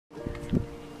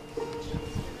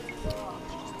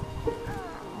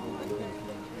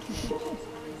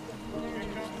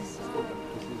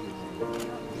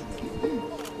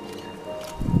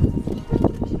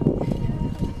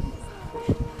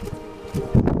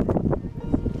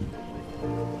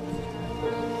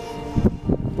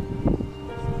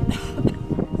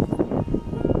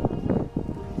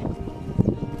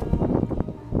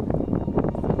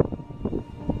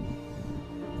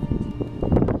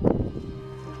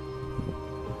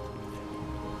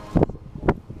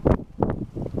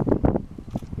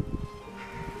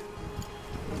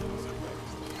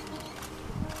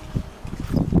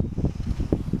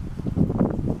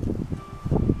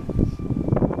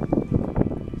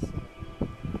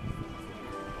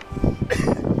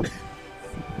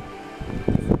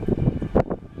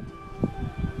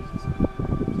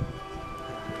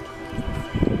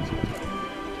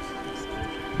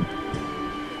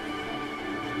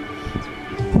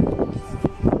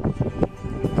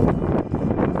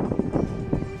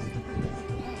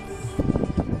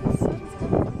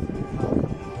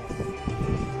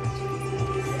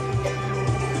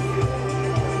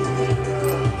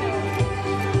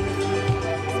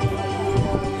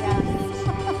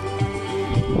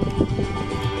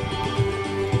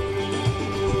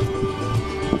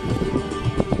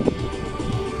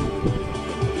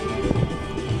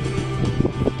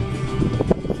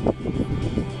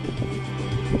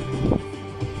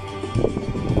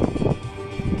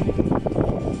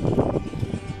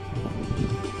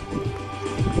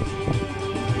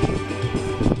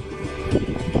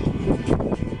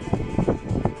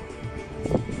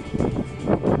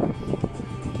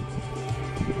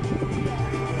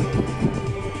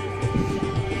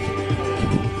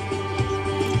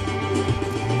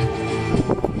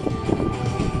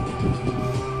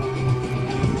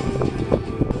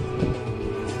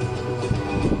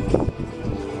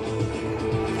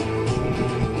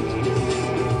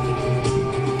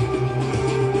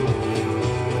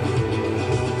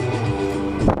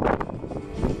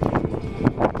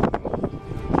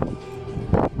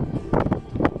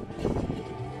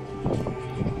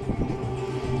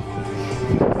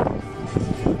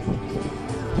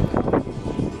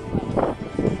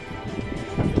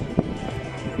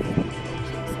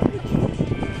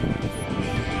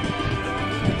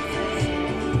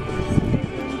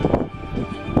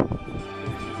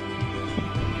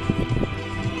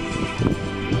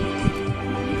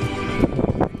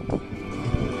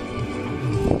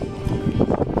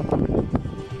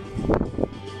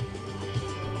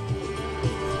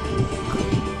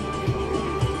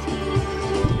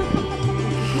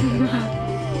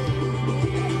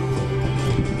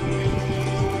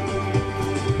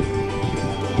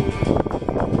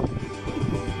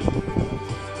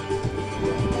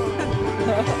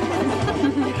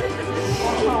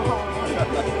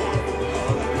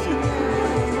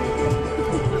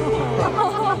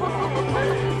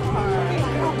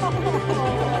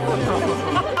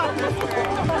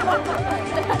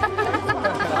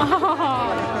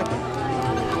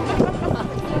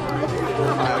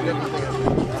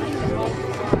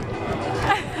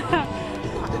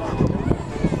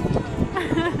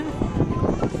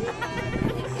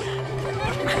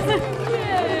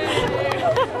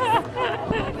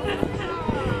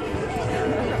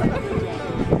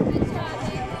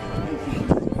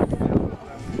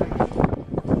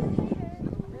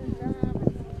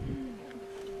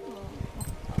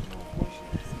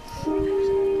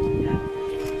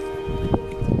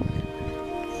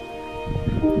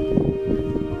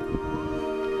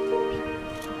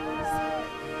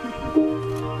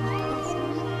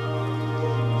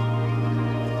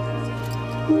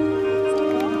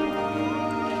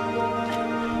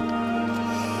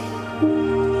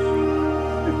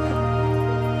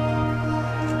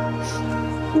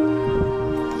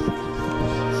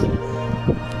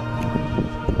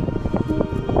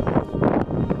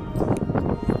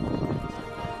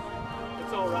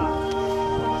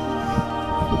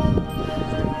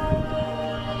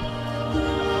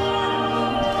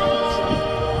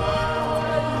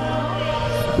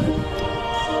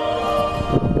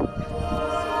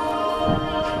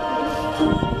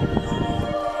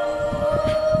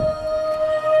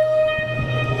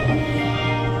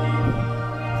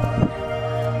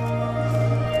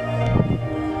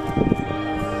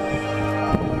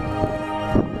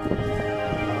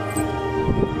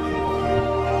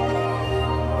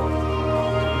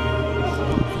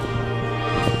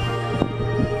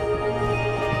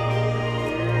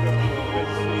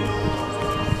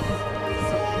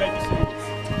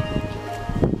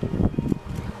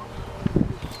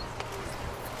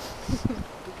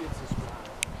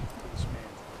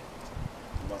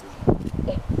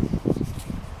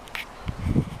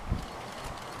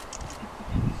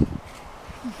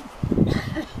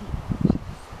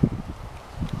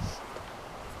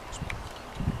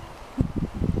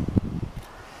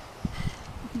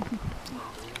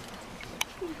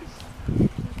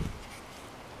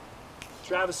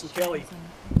Travis and Kelly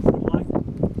would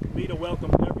like me to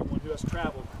welcome everyone who has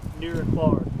traveled near and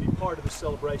far to be part of this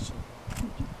celebration.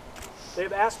 They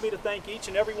have asked me to thank each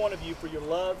and every one of you for your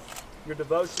love, your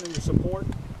devotion, and your support.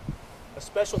 A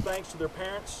special thanks to their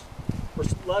parents for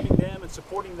loving them and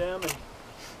supporting them and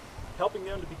helping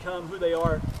them to become who they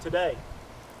are today.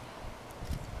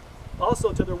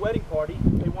 Also, to their wedding party,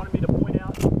 they wanted me to point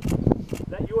out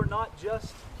that you are not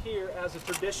just here as a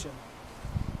tradition,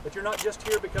 that you're not just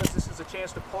here because this is a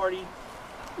chance to party,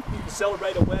 to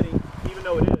celebrate a wedding, even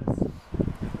though it is.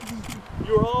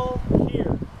 You are all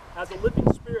here as a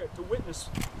living spirit to witness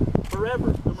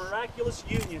forever the miraculous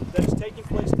union that is taking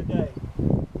place today.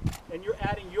 And you're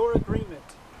adding your agreement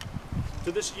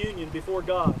to this union before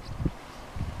God.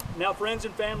 Now, friends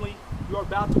and family, you are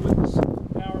about to witness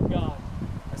the power of God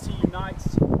as He unites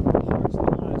the hearts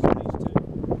and lives of these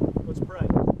two. Let's pray.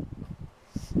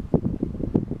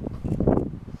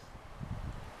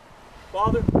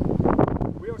 Father,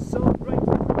 we are so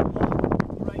grateful for your love,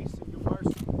 your grace, and your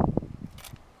mercy.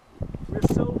 We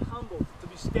are so humbled to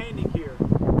be standing here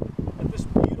at this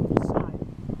beautiful site,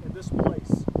 in this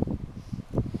place,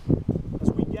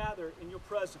 as we gather in your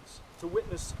presence to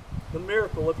witness the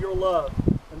miracle of your love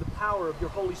and the power of your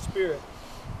Holy Spirit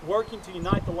working to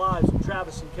unite the lives of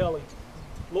Travis and Kelly.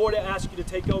 Lord, I ask you to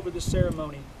take over this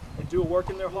ceremony and do a work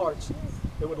in their hearts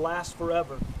that would last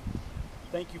forever.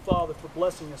 Thank you, Father, for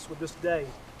blessing us with this day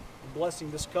and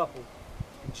blessing this couple.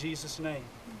 In Jesus' name,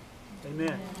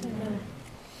 amen. Amen.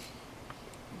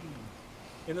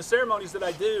 In the ceremonies that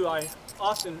I do, I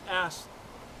often ask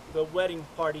the wedding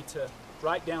party to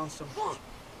write down some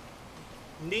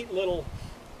neat little,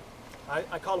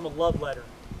 I call them a love letter,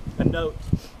 a note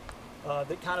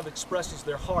that kind of expresses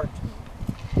their heart.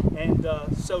 And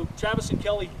so Travis and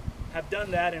Kelly have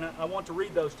done that, and I want to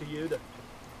read those to you to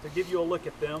give you a look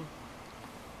at them.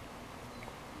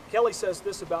 Kelly says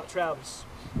this about Travis.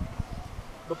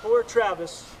 Before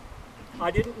Travis, I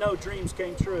didn't know dreams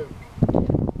came true.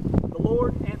 The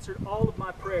Lord answered all of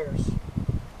my prayers.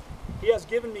 He has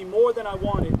given me more than I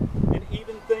wanted, and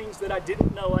even things that I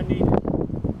didn't know I needed.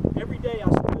 Every day I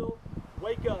still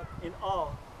wake up in awe,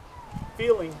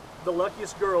 feeling the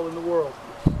luckiest girl in the world.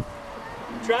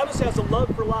 Travis has a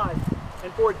love for life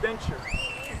and for adventure.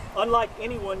 Unlike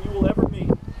anyone you will ever meet,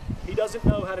 he doesn't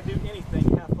know how to do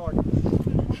anything half-hearted.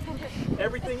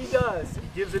 Everything he does, he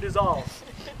gives it his all.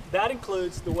 That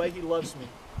includes the way he loves me.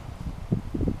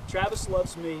 Travis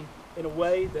loves me in a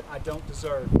way that I don't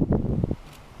deserve.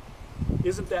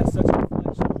 Isn't that such a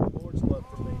reflection of the Lord's love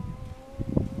for me?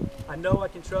 I know I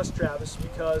can trust Travis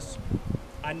because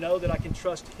I know that I can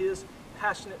trust his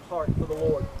passionate heart for the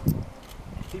Lord.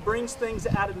 He brings things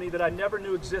out of me that I never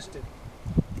knew existed.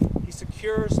 He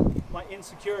secures my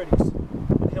insecurities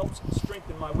and and helps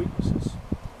strengthen my weaknesses.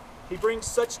 He brings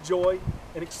such joy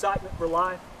and excitement for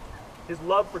life, his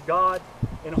love for God,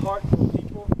 and a heart for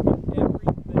people in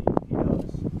everything he does.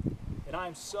 And I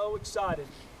am so excited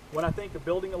when I think of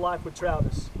building a life with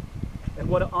Travis, and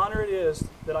what an honor it is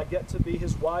that I get to be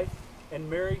his wife and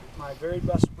marry my very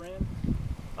best friend.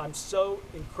 I'm so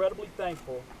incredibly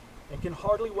thankful and can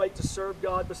hardly wait to serve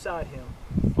God beside him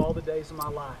all the days of my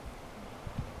life.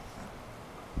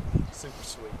 Super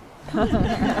sweet.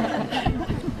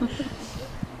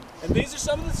 And these are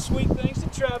some of the sweet things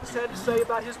that Travis had to say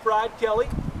about his bride, Kelly.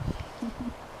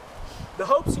 The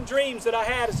hopes and dreams that I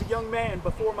had as a young man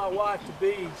before my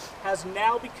wife-to-be has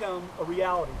now become a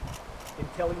reality in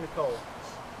Kelly Nicole.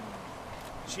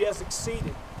 She has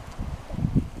exceeded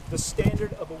the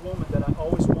standard of a woman that I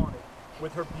always wanted,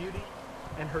 with her beauty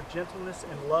and her gentleness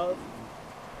and love.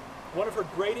 One of her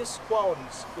greatest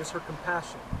qualities is her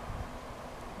compassion.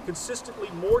 Consistently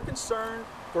more concerned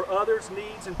for others'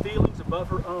 needs and feelings above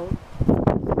her own.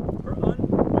 Her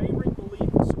unwavering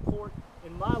belief and support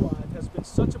in my life has been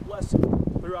such a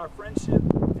blessing through our friendship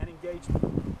and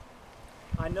engagement.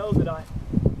 I know that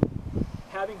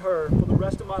having her for the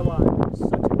rest of my life is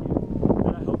such a gift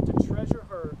that I hope to treasure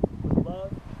her with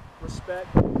love,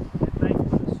 respect, and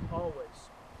thankfulness always.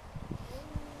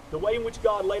 The way in which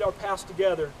God laid our paths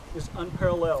together is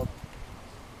unparalleled.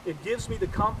 It gives me the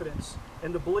confidence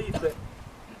and the belief that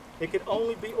it can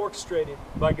only be orchestrated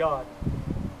by God.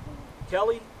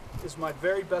 Kelly is my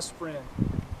very best friend.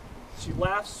 She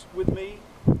laughs with me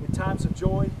in times of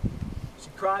joy. She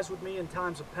cries with me in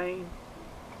times of pain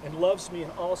and loves me in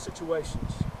all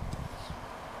situations.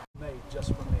 Made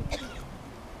just for me.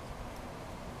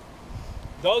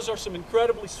 Those are some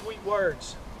incredibly sweet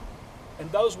words,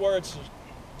 and those words are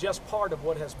just part of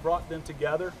what has brought them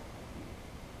together.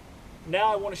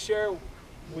 Now I want to share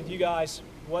with you guys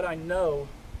what I know,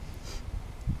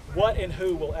 what and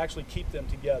who will actually keep them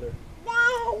together.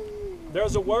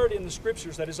 There's a word in the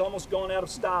scriptures that has almost gone out of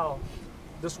style.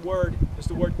 This word is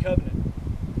the word covenant.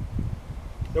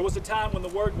 There was a time when the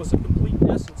word was the complete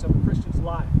essence of a Christian's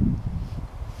life.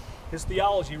 His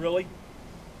theology, really.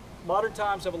 Modern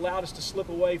times have allowed us to slip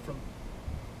away from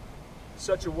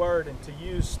such a word and to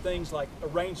use things like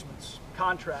arrangements,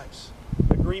 contracts,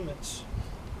 agreements,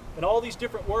 and all these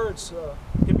different words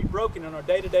can be broken in our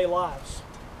day-to-day lives.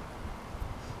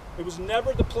 It was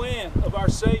never the plan of our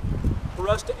Savior for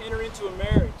us to enter into a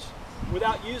marriage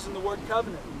without using the word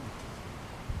covenant.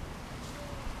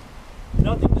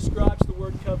 Nothing describes the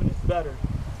word covenant better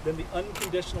than the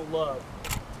unconditional love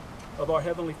of our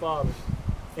Heavenly Father.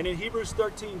 And in Hebrews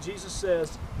 13, Jesus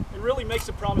says, and really makes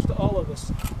a promise to all of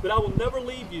us, that I will never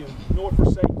leave you nor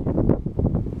forsake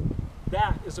you.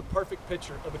 That is a perfect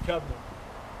picture of a covenant.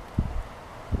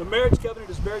 The marriage covenant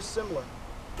is very similar.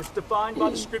 It's defined by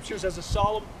the scriptures as a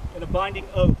solemn and a binding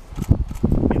oath.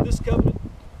 In this covenant,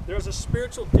 there is a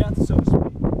spiritual death, so to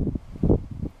speak,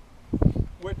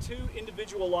 where two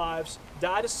individual lives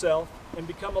die to self and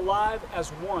become alive as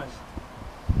one.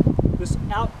 This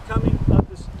outcoming of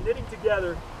this knitting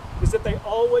together is that they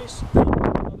always think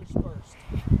of others first.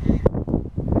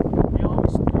 They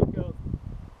always think of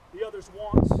the other's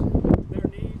wants, their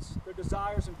needs, their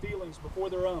desires and feelings before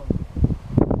their own.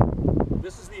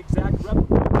 This is the exact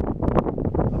replica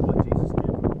of what Jesus did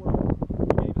for the world when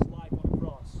he gave his life on the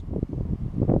cross.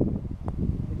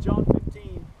 In John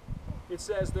 15, it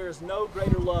says, there is no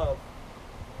greater love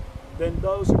than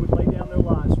those who would lay down their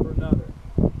lives for another.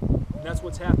 And that's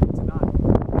what's happening tonight.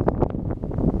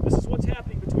 This is what's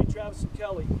happening between Travis and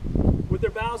Kelly. With their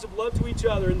vows of love to each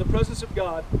other in the presence of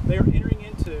God, they are entering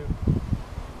into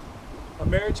a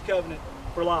marriage covenant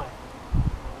for life.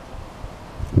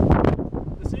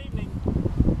 This evening,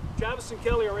 Travis and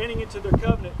Kelly are entering into their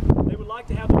covenant. They would like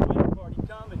to have their wedding party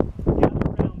come and gather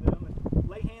around them and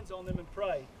lay hands on them and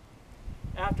pray.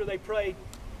 After they pray,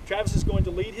 Travis is going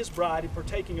to lead his bride in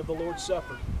partaking of the Lord's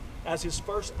Supper as his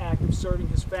first act of serving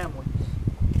his family.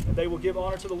 And they will give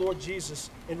honor to the Lord Jesus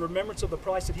in remembrance of the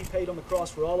price that he paid on the cross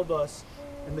for all of us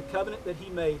and the covenant that he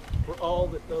made for all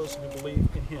that those who believe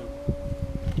in him.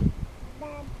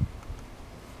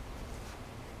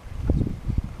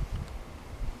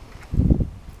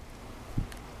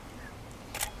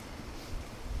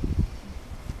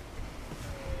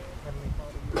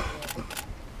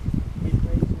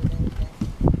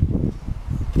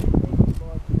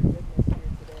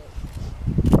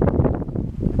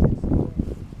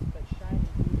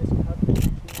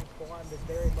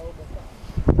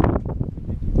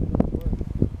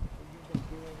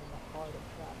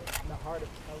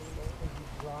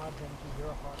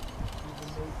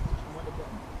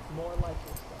 More like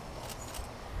yourself.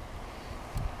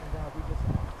 And God, we just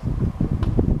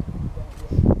ask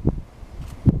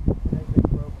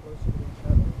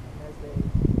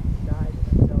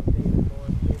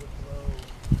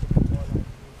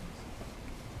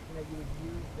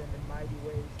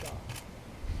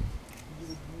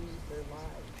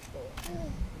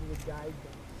would guide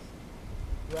them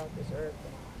throughout this earth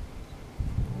and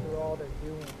through all they're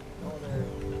doing, all their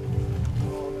endeavors.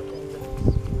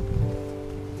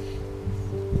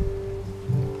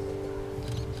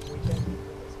 We thank you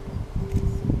for this promise.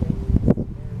 We thank you for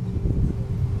this marriage.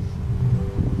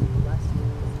 Bless you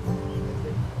as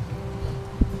they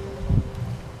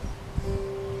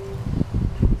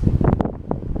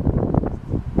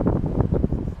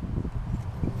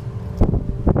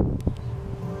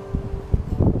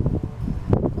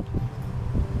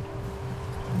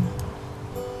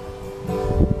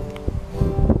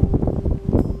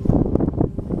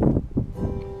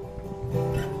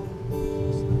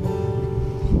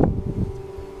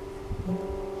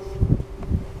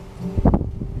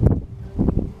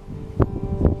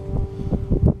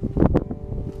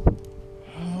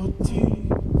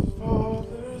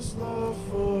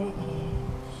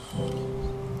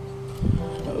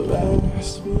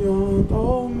vast beyond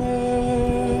all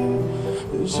measures,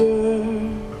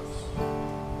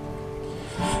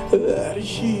 that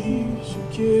He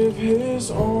should give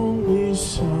His only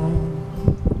Son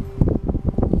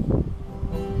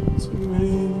to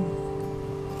make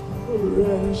a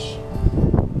wretch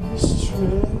His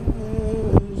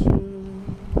treasure.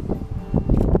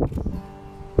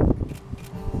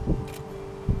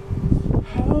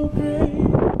 How great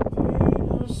the pain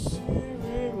of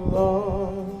searing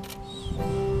loss!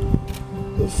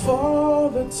 The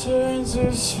Father turns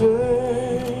His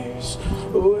face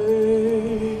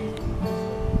away.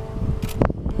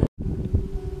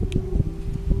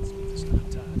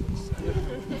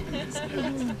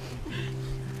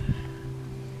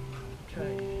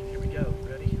 Okay, here we go.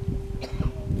 Ready? Take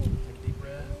a deep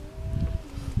breath.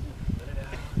 Let it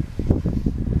out.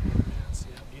 See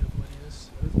how beautiful it is?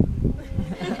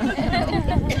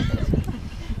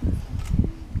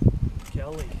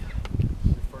 Kelly,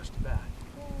 you're first back.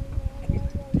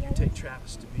 Do you take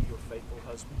Travis to be your faithful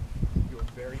husband, your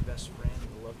very best friend,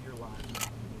 and the love of your life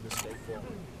from this day forward?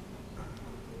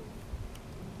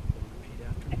 Then repeat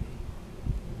after me.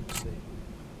 Say,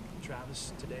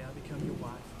 Travis, today I become your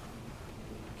wife.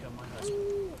 You become my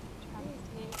husband. Travis,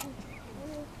 today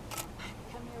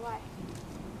become your wife.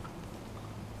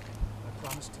 I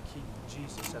promise to keep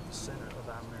Jesus at the center of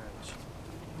our marriage,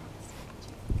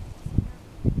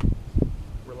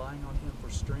 relying on Him for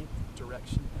strength,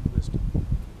 direction, and wisdom.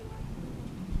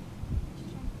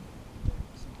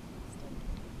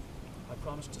 I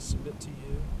promise to submit to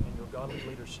you and your godly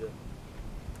leadership.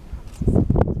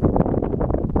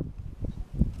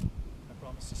 I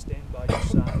promise to stand by your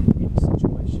side in any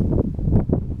situation.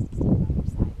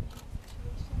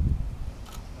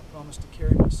 I promise to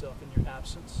carry myself in your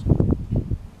absence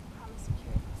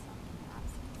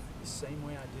the same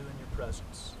way I do in your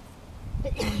presence.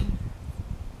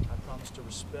 I promise to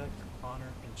respect,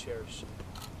 honor, and cherish you.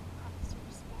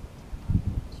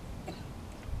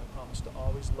 I promise to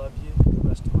always love you the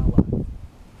rest of my life.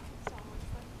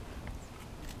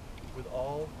 With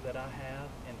all that I have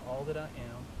and all that I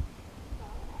am,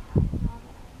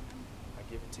 I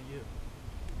give it to you.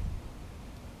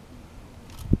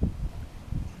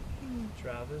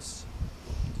 Travis,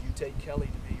 do you take Kelly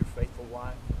to be your faithful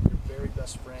wife, your very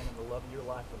best friend, and the love of your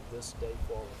life from this day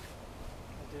forward?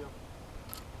 I do.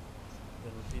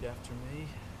 Then repeat after me.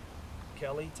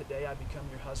 Kelly, today I become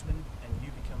your husband and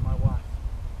you become my wife.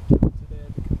 Today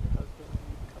I become your husband and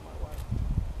you become my wife.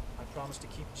 I promise to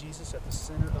keep Jesus at the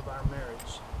center of our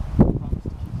marriage, I promise to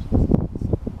keep Jesus at the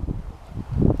center of my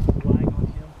marriage, relying on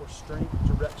Him for strength,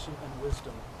 direction, and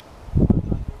wisdom. relying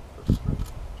on Him for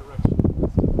strength, direction, and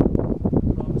wisdom.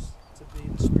 I promise to be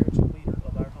the spiritual leader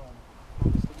of our home. I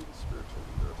promise to be the spiritual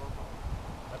leader of our home.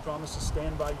 I promise to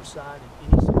stand by your side in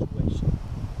any situation.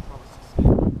 I promise to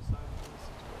stand by your side in any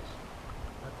situation.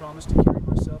 I promise to carry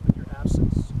myself in your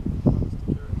absence I promise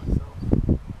to carry myself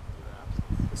in your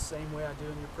absence the same way I do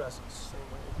in your the presence. same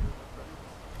way I do in my presence.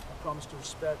 I promise to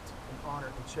respect and honor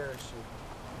and cherish you.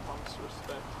 I promise to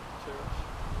respect and cherish.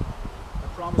 I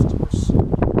promise to pursue you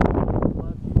and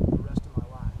love you the rest of my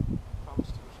life. I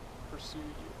promise to pursue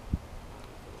you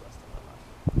for the rest of my life.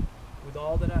 With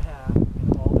all that I have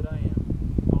and all that I am,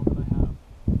 All that I have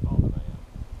and all that I am,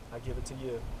 I give it to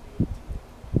you. I give it to you.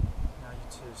 Now you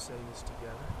two say this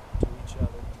together to each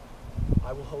other.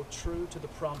 I will hold true to the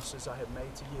promises I have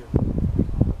made to you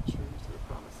I hold true to the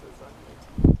promises I've made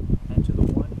to you, and to the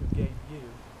one who gave you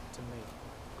to me.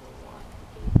 and the one who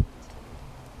gave you to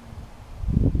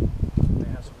me. They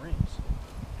have some rings.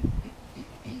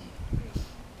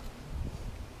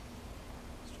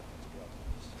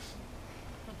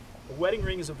 A wedding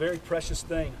ring is a very precious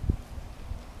thing.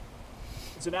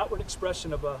 It's an outward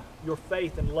expression of your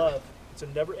faith and love. It's a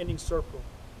never-ending circle.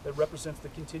 that represents the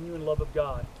continuing love of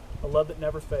God, a love that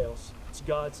never fails. It's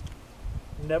God's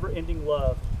never-ending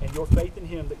love and your faith in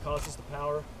Him that causes the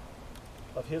power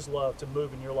of His love to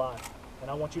move in your life.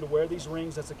 And I want you to wear these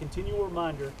rings as a continual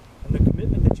reminder and the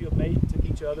commitment that you have made to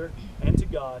each other and to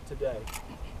God today.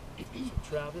 So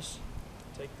Travis,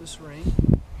 take this ring,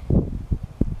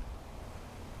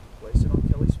 place it on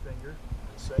Kelly's finger,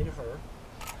 and say to her,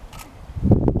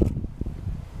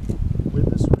 "With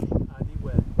this ring I thee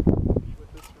wed.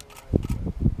 With this ring I thee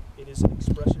wed. It is an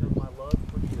expression of my love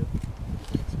for you.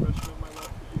 It is an expression of my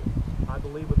love for you. I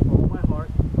believe with all my heart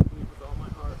I believe with all my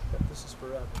heart that this is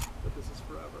forever. that this is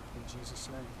forever. In Jesus'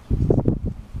 name."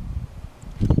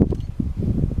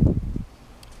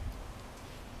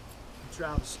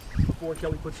 Travis, before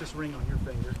Kelly puts this ring on your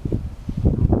finger,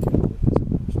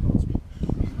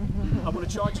 I want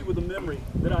to charge you with a memory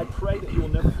that I pray that you will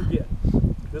never forget.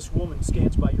 This woman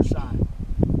stands by your side.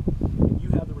 And you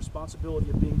have the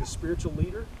responsibility of being the spiritual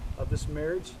leader of this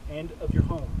marriage and of your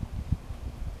home.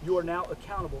 You are now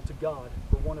accountable to God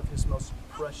for one of His most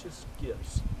precious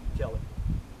gifts, Kelly.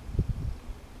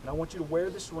 And I want you to wear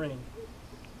this ring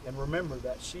and remember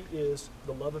that she is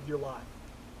the love of your life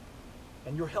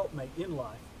and your helpmate in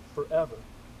life forever.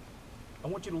 I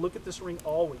want you to look at this ring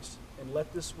always and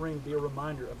let this ring be a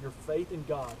reminder of your faith in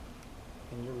God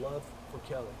and your love for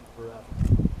Kelly forever.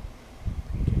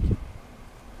 Okay, Kelly,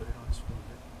 put it on his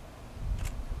finger.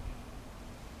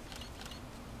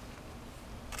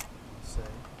 Say,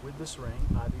 "With this ring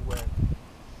I be wed.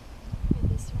 With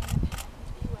this ring,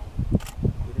 be wed.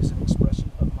 It is an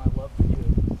expression of my love for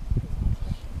you.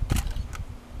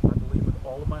 I believe with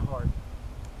all of my heart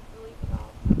Believe with all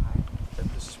of my heart.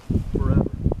 that this is forever.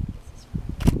 This is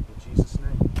forever. In Jesus'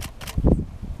 name."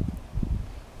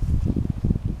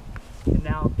 And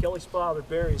now Kelly's father,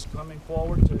 Barry, is coming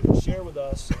forward to share with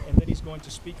us, and then he's going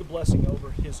to speak a blessing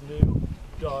over his new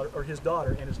daughter, or his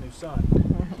daughter and his new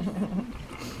son.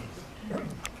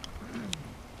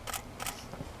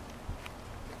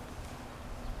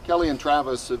 Kelly and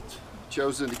Travis have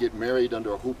chosen to get married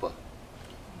under a huppah.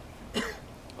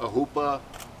 A huppah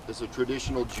is a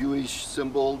traditional Jewish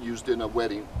symbol used in a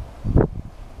wedding,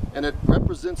 and it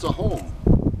represents a home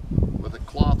with a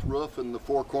cloth roof in the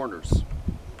four corners.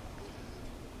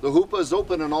 The huppah is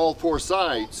open on all four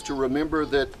sides to remember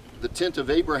that the tent of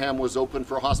Abraham was open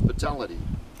for hospitality,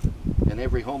 and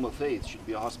every home of faith should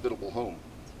be a hospitable home.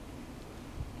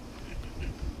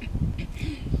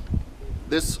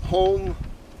 This home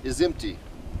is empty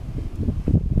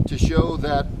to show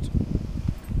that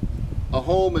a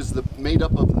home is made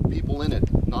up of the people in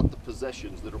it, not the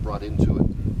possessions that are brought into it.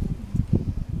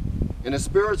 In a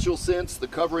spiritual sense, the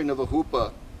covering of a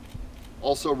huppah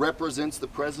also represents the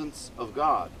presence of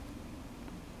God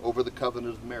over the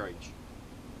covenant of marriage.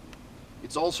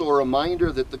 It's also a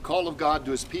reminder that the call of God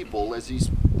to His people, as He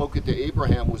spoke it to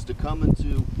Abraham, was to come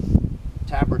into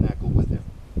tabernacle with Him,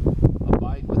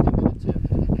 abide with Him in a tent.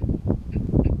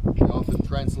 We often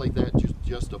translate that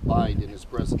just abide in His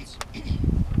presence.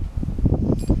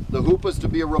 The huppah is to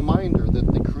be a reminder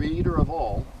that the Creator of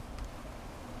all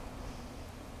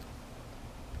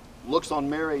looks on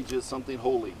marriage as something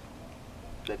holy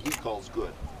that He calls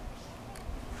good.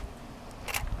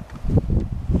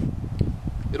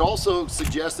 It also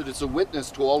suggests that it's a witness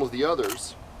to all of the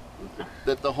others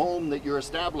that the home that you're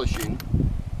establishing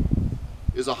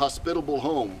is a hospitable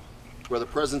home where the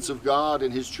presence of God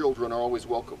and His children are always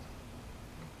welcome.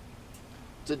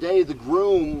 Today, the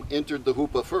groom entered the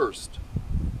huppah first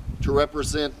to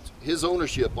represent his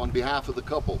ownership on behalf of the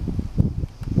couple.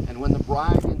 And when the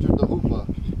bride entered the huppah,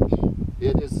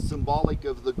 it is symbolic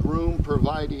of the groom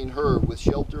providing her with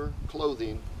shelter,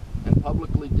 clothing, and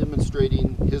publicly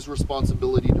demonstrating his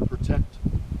responsibility to protect,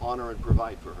 honor, and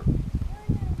provide for her.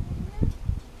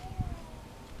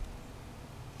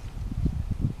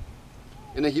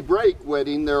 In a Hebraic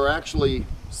wedding, there are actually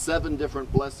 7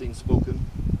 different blessings spoken.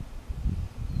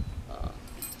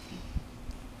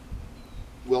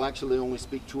 We'll actually only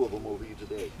speak 2 of them over you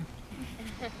today.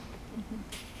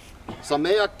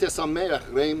 Sameach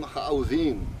tesameach reim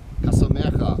ha'ovim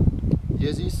kasamecha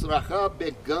yezisracha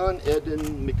began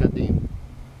eden mikadim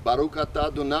Baruch atah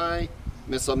Adonai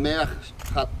mesameach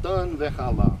chatan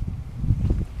vechala.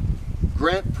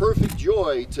 Grant perfect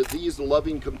joy to these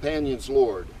loving companions,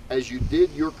 Lord, as you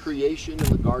did your creation in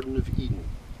the Garden of Eden.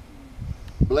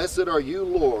 Blessed are you,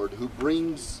 Lord, who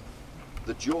brings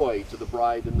the joy to the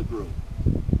bride and the groom.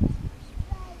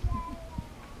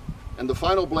 And the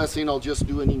final blessing I'll just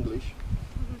do in English.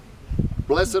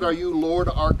 Blessed are you, Lord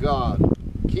our God,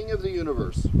 King of the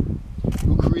universe,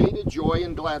 who created joy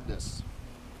and gladness,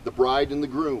 the bride and the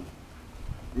groom,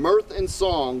 mirth and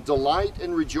song, delight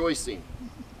and rejoicing,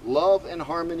 love and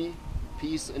harmony,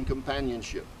 peace and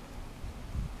companionship.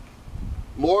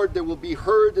 Lord, there will be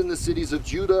heard in the cities of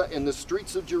Judah and the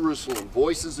streets of Jerusalem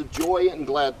voices of joy and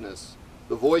gladness,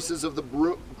 the voices of the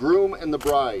groom and the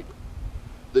bride,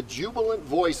 the jubilant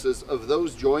voices of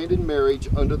those joined in marriage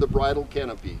under the bridal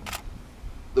canopy,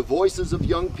 the voices of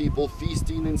young people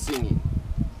feasting and singing.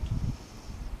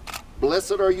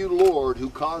 Blessed are you, Lord, who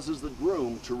causes the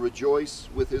groom to rejoice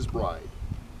with his bride.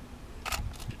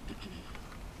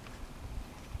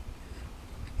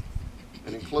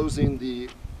 And in closing, the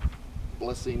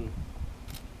blessing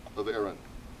of Aaron.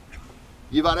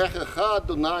 Yivarechecha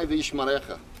Adonai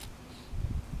v'yishmarecha.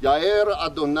 Yair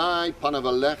Adonai panav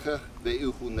alecha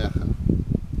ve'uchunecha.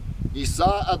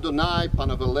 Yisa Adonai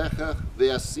panav alecha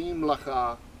ve'asim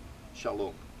lacha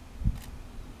shalom.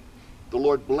 The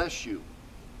Lord bless you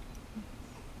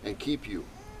and keep you.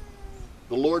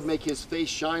 The Lord make his face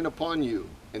shine upon you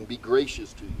and be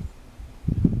gracious to you.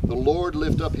 The Lord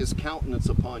lift up his countenance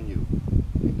upon you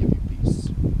and give you peace.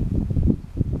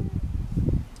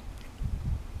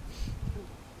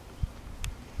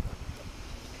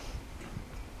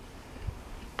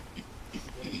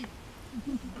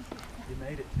 You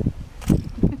made it.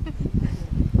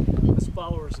 As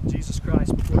followers of Jesus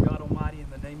Christ before God Almighty, in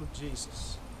the name of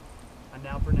Jesus, I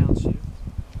now pronounce you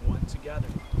one together.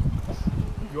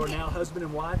 You are now husband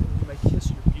and wife, and you may kiss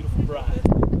your beautiful bride.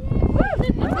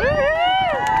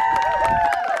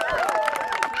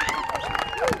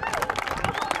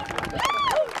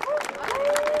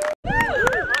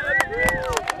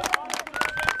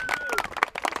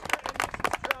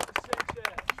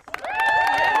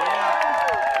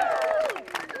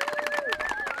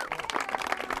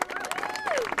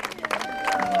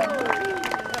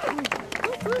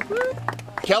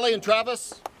 Kelly and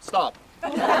Travis, stop.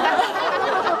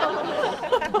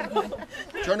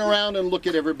 Turn around and look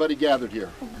at everybody gathered here.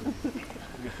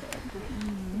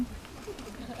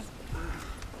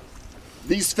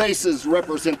 These faces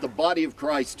represent the body of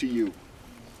Christ to you.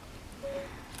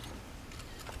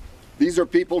 These are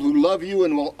people who love you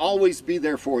and will always be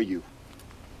there for you.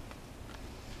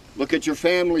 Look at your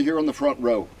family here on the front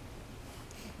row.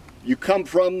 You come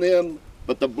from them,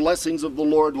 but the blessings of the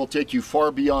Lord will take you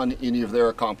far beyond any of their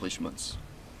accomplishments.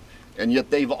 And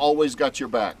yet they've always got your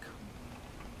back.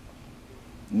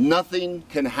 Nothing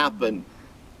can happen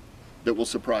that will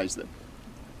surprise them.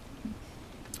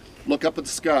 Look up at the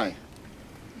sky.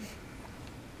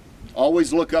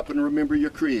 Always look up and remember your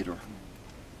Creator.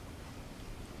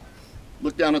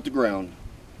 Look down at the ground.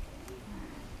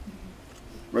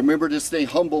 Remember to stay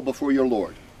humble before your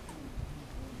Lord.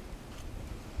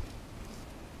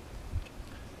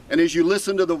 And as you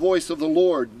listen to the voice of the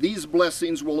Lord, these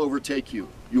blessings will overtake you.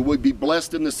 You will be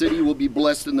blessed in the city, you will be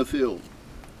blessed in the field.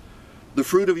 The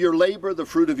fruit of your labor, the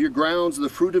fruit of your grounds, the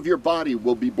fruit of your body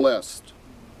will be blessed.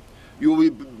 You will be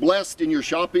blessed in your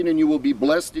shopping, and you will be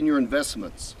blessed in your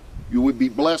investments. You will be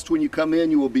blessed when you come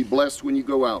in, you will be blessed when you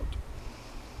go out.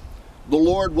 The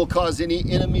Lord will cause any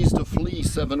enemies to flee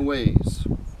 7 ways.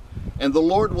 And the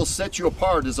Lord will set you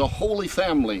apart as a holy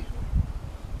family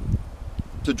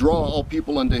to draw all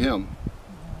people unto him.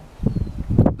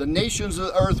 The nations of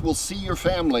the earth will see your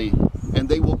family, and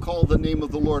they will call the name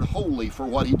of the Lord holy for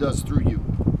what he does through you.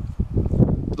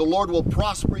 The Lord will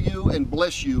prosper you and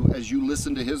bless you as you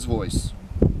listen to his voice.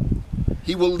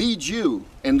 He will lead you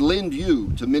and lend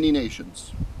you to many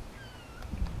nations.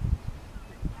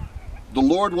 The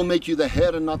Lord will make you the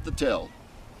head and not the tail.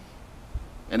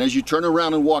 And as you turn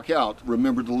around and walk out,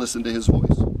 remember to listen to his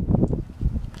voice.